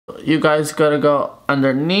You guys gotta go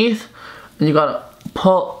underneath and you gotta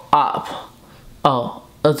pull up. Oh,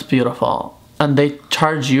 that's beautiful. And they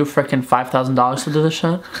charge you freaking $5,000 to do this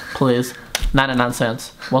shit? Please. 99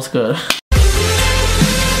 cents. What's good?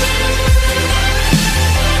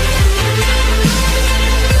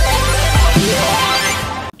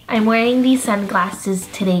 I'm wearing these sunglasses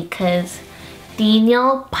today because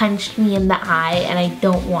Daniel punched me in the eye and I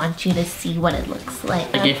don't want you to see what it looks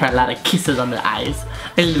like. I gave her a lot of kisses on the eyes.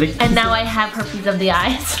 And now I have herpes of the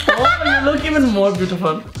eyes. Oh, you look even more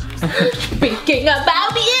beautiful. Speaking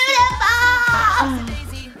about beautiful!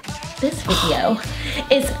 This video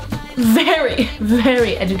is very,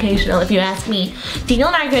 very educational if you ask me. Daniel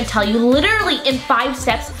and I are going to tell you literally in 5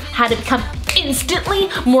 steps how to become instantly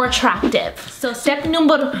more attractive. So step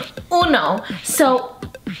number uno. So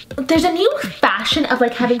there's a new fashion of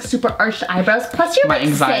like having super arched eyebrows. Plus you're like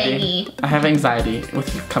saggy. I have anxiety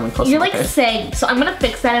with you coming close. You're like saggy. So I'm gonna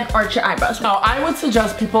fix that and arch your eyebrows. No, I would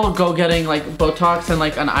suggest people go getting like Botox and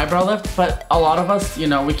like an eyebrow lift, but a lot of us, you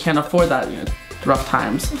know, we can't afford that in rough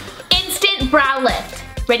times. Instant brow lift.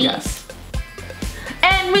 Ready? Yes.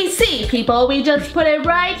 And we see, people, we just put it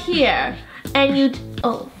right here. And you,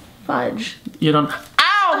 oh, fudge. You don't,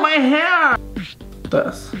 ow, my hair!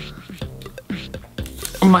 This.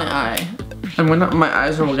 My eye. And when my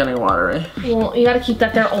eyes are getting watery. Well, you gotta keep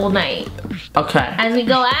that there all night. Okay. As we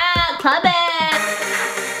go out, clubbing.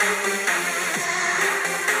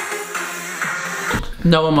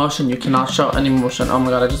 No emotion, you cannot show any emotion. Oh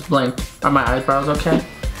my god, I just blinked. Are my eyebrows okay?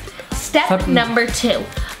 Step number 2.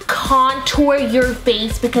 Contour your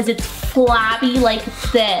face because it's flabby like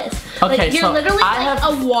this. Okay, like you're so literally like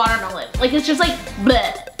a watermelon. Like it's just like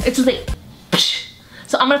bleh. It's just like psh.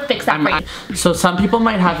 So I'm gonna fix that for you. So some people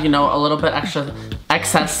might have, you know, a little bit extra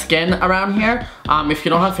excess skin around here. If you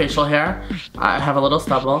don't have facial hair, I have a little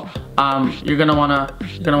stubble. You're gonna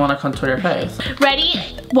wanna contour your face. Ready?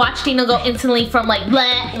 Watch Dino go instantly from like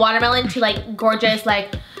bleh, watermelon to like gorgeous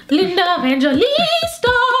like Linda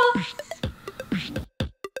Evangelista.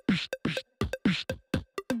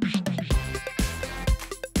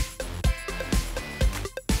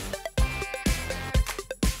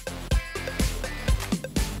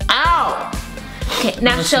 Okay,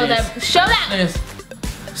 now show them. Show them!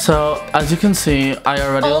 So, as you can see, I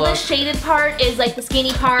already all the shaded part is like the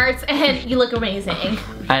skinny parts, and you look amazing.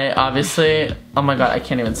 I obviously, oh my god, I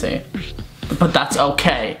can't even see. But that's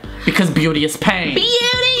okay, because beauty is pain. Beauty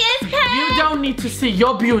is pain! You don't need to see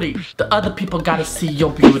your beauty. The other people gotta see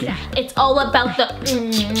your beauty. Yeah, it's all about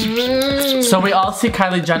the So we all see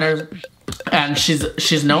Kylie Jenner, and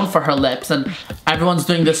she's known for her lips, and everyone's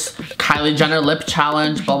doing this Kylie Jenner lip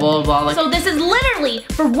challenge, blah blah blah. Like, so this is literally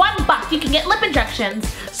for $1 you can get lip injections.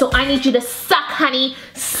 So I need you to suck, honey,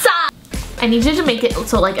 suck. I need you to make it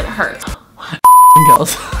so like it hurts.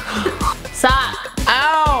 girls. Suck.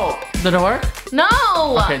 Ow! Did it work? No.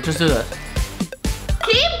 Okay, just do this.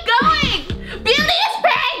 Keep going. Beauty is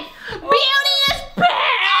pain. Beauty is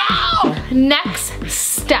pain. Next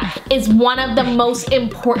step is one of the most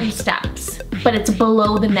important steps, but it's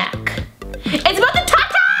below the neck. It's about the tatas!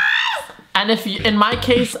 And if you, in my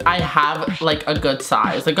case, I have like a good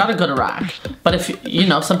size. I got a good rack. But if, you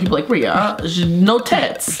know, some people like Rhea, no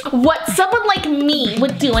tits. What someone like me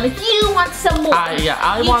would do, and if you want some more. Yeah,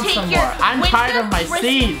 I want some more. I'm tired of my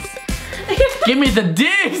C's. Give me the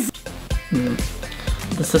D's.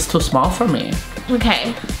 This is too small for me.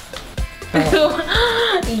 Okay.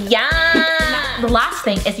 Yeah. The last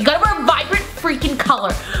thing is you gotta wear a vibrant freaking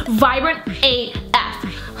color. Vibrant AF.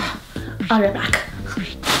 I'll be right back.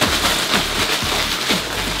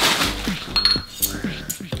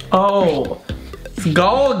 Oh,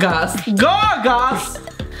 gorgeous, gorgeous.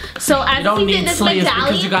 So as you don't need this sleeves medallion,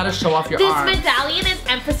 because you gotta show off your arms. This medallion is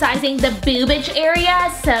emphasizing the boobage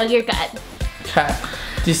area, so you're good. Okay,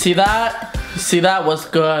 do you see that? You see that? What's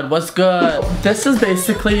good? What's good? This is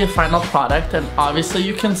basically the final product, and obviously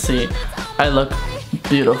you can see I look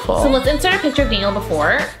beautiful. So let's insert a picture of Daniel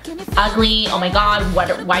before. Ugly, oh my god, why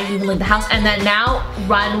did you even leave the house? And then now,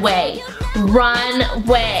 runway.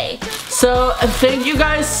 Runway. So thank you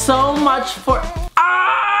guys so much for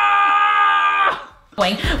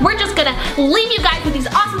We're just gonna leave you guys with these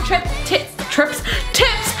awesome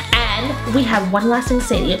tips, and we have one last thing to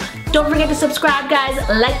say to you. Don't forget to subscribe, guys.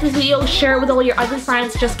 Like this video, share it with all your ugly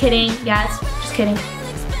friends. Just kidding, yes, just kidding.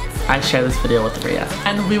 I share this video with Rhea.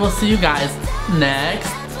 And we will see you guys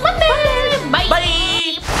next Monday.